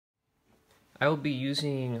I will be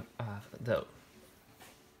using the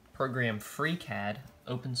program FreeCAD,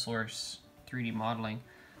 open source 3D modeling,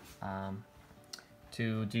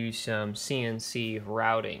 to do some CNC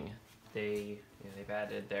routing. They've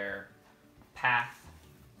added their PATH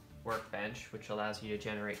Workbench, which allows you to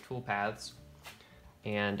generate tool paths,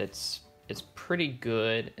 and it's pretty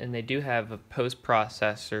good. And they do have a post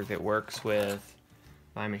processor that works with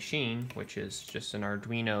my machine, which is just an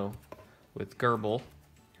Arduino with Gerbil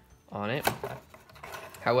on it.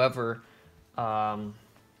 However, it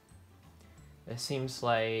seems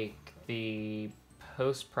like the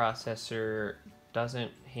post processor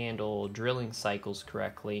doesn't handle drilling cycles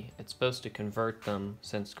correctly. It's supposed to convert them,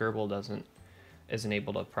 since Gerbil isn't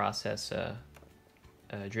able to process a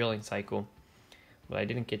drilling cycle, but I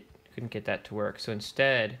couldn't get that to work. So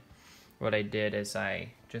instead, what I did is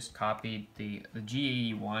I just copied the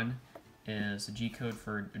G81 is a G code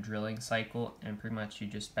for a drilling cycle, and pretty much you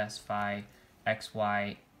just specify X,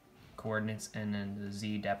 Y coordinates and then the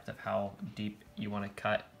Z depth of how deep you want to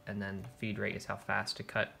cut, and then the feed rate is how fast to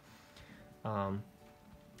cut.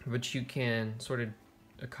 But you can sort of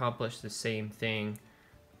accomplish the same thing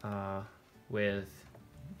with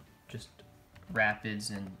just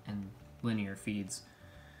rapids and linear feeds.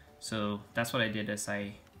 So that's what I did, is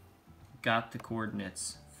I got the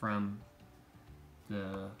coordinates from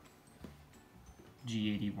the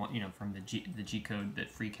G81, from the G code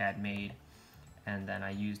that FreeCAD made, and then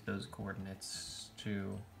I used those coordinates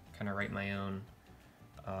to kind of write my own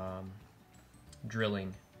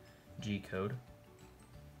drilling G code.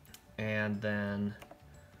 And then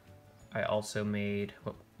I also made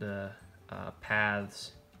the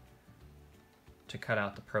paths to cut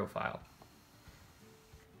out the profile.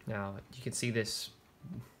 Now you can see this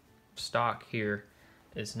stock here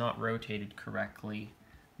is not rotated correctly.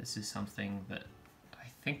 This is something that I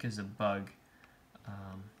think is a bug.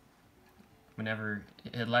 Whenever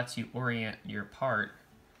it lets you orient your part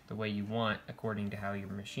the way you want according to how your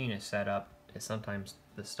machine is set up, sometimes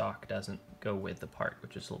the stock doesn't go with the part,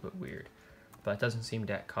 which is a little bit weird, but it doesn't seem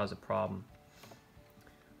to cause a problem.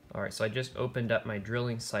 Alright, so I just opened up my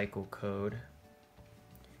drilling cycle code,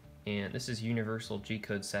 and this is Universal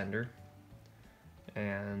G-code sender,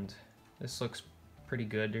 and this looks pretty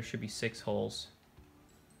good. There should be 6 holes,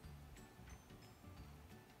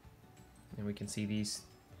 and we can see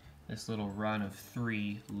this little run of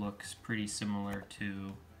 3 looks pretty similar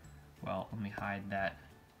to, well, let me hide that.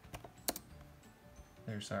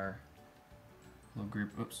 There's our little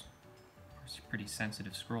group. Oops, it's pretty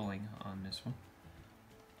sensitive scrolling on this one.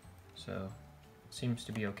 So it seems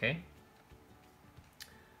to be okay.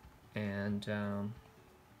 And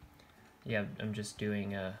yeah, I'm just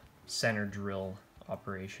doing a center drill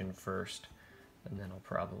operation first, and then I'll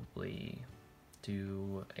probably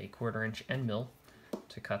do a 1/4 inch end mill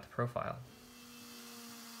to cut the profile.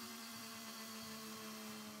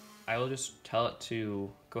 I will just tell it to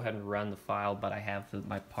go ahead and run the file, but I have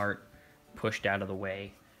my part pushed out of the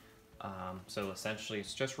way. So essentially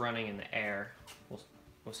it's just running in the air.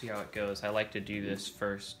 We'll see how it goes. I like to do this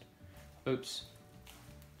first. Oops,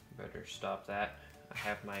 better stop that. I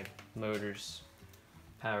have my motors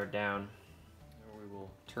powered down. We will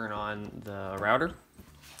turn on the router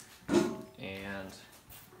and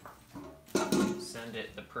send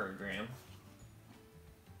it the program.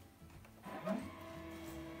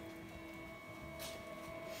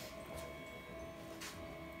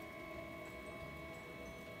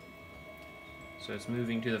 So it's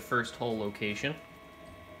moving to the first hole location,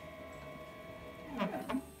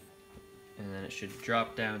 and then it should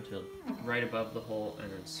drop down to right above the hole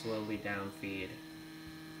and then slowly down feed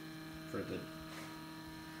for the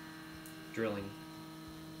drilling.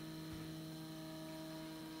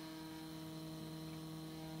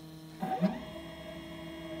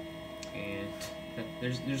 And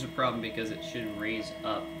there's a problem because it should raise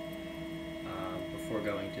up before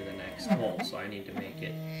going to the next hole, so I need to make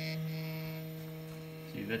it.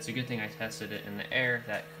 See, that's a good thing I tested it in the air.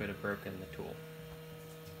 That could have broken the tool.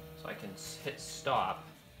 So I can hit stop,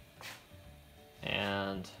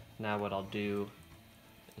 and now what I'll do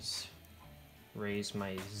is raise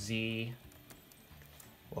my Z.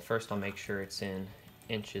 Well, first I'll make sure it's in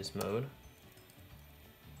inches mode,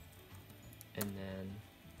 and then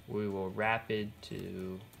we will rapid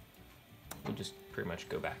to, we'll just pretty much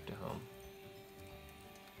go back to home.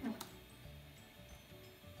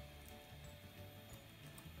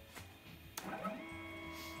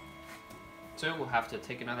 So we'll have to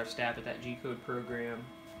take another stab at that G-code program.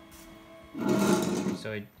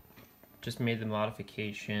 So I just made the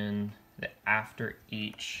modification that after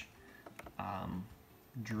each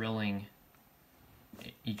drilling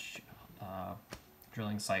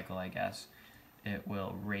cycle, I guess, it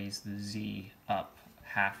will raise the Z up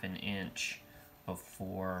half an inch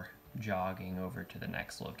before jogging over to the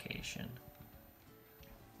next location.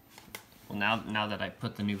 Well, now that I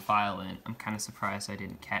put the new file in, I'm kind of surprised I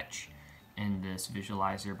didn't catch in this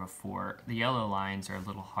visualizer before. The yellow lines are a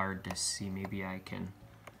little hard to see. Maybe I can,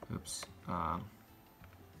 oops,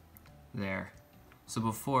 there. So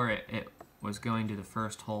before it was going to the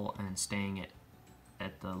first hole and staying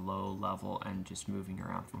at the low level and just moving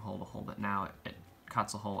around from hole to hole, but now it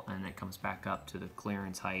cuts a hole and it comes back up to the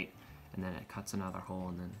clearance height, and then it cuts another hole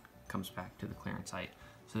and then comes back to the clearance height.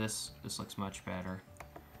 So this looks much better.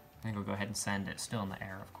 I think we'll go ahead and send it, still in the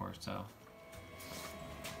air of course, so.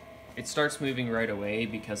 It starts moving right away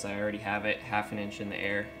because I already have it half an inch in the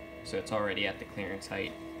air, so it's already at the clearance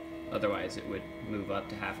height. Otherwise it would move up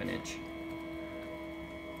to half an inch.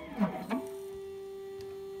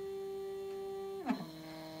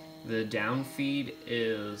 The down feed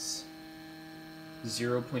is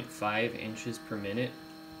 0.5 inches per minute,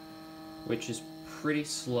 which is pretty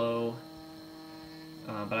slow,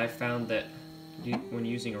 but I found that when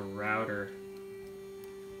using a router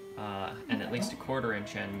and at least a 1/4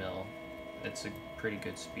 inch end mill, it's a pretty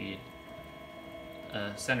good speed.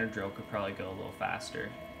 A center drill could probably go a little faster.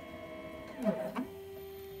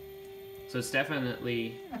 So it's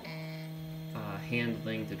definitely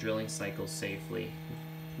handling the drilling cycle safely,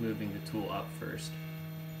 moving the tool up first.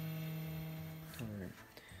 Alright.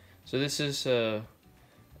 So this is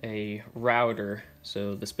a router,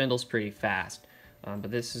 so the spindle's pretty fast, but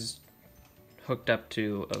this is hooked up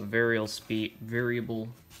to a variable speed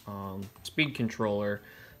controller,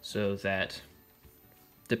 so that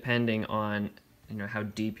depending on how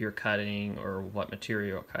deep you're cutting or what material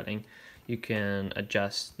you're cutting, you can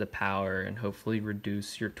adjust the power and hopefully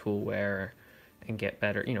reduce your tool wear and get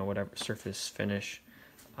better, whatever surface finish.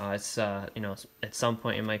 It's at some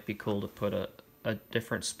point it might be cool to put a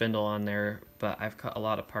different spindle on there, but I've cut a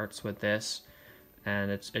lot of parts with this,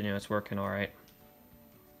 and it's working all right.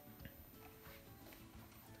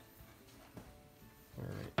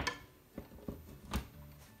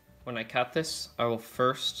 When I cut this, I will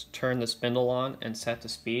first turn the spindle on and set the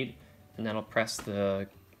speed, and then I'll press the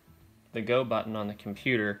go button on the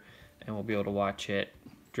computer, and we'll be able to watch it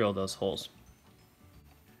drill those holes.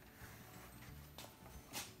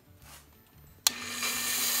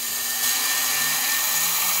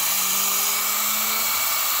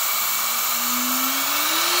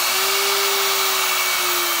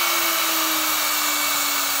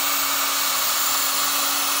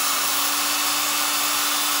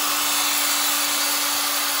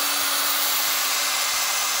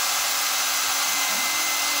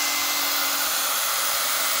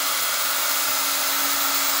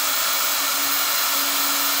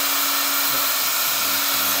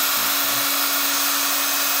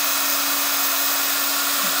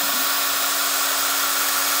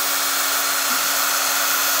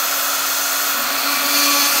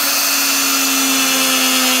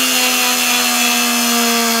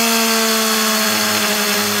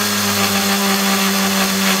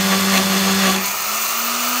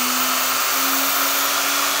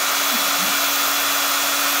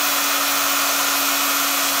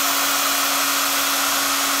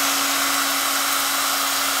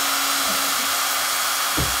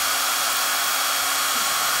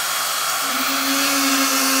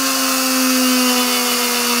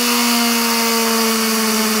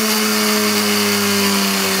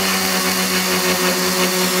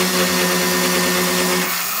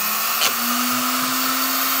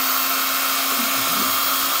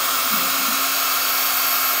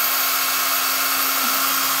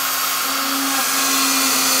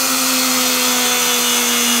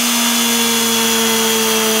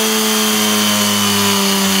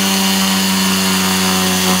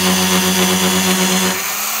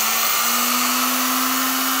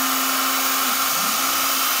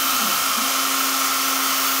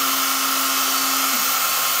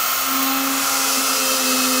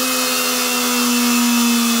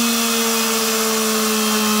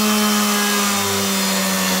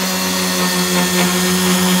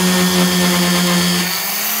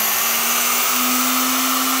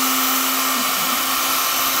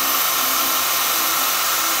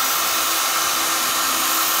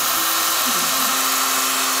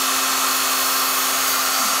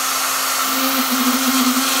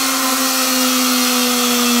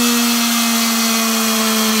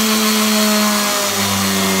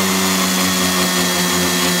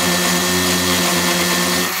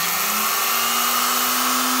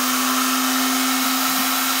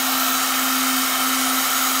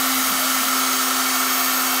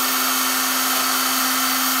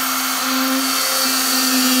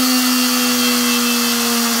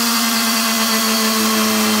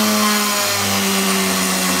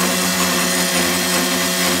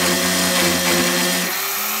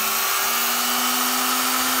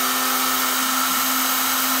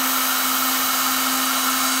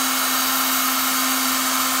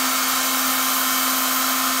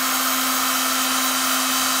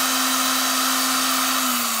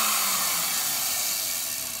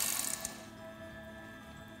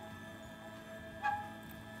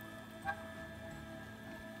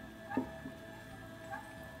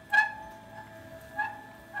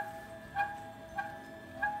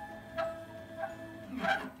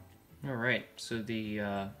 so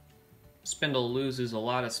the spindle loses a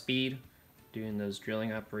lot of speed doing those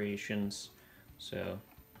drilling operations. So,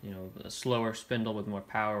 you know, a slower spindle with more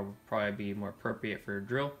power would probably be more appropriate for a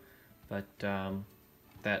drill, but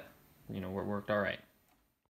that, you know, worked all right.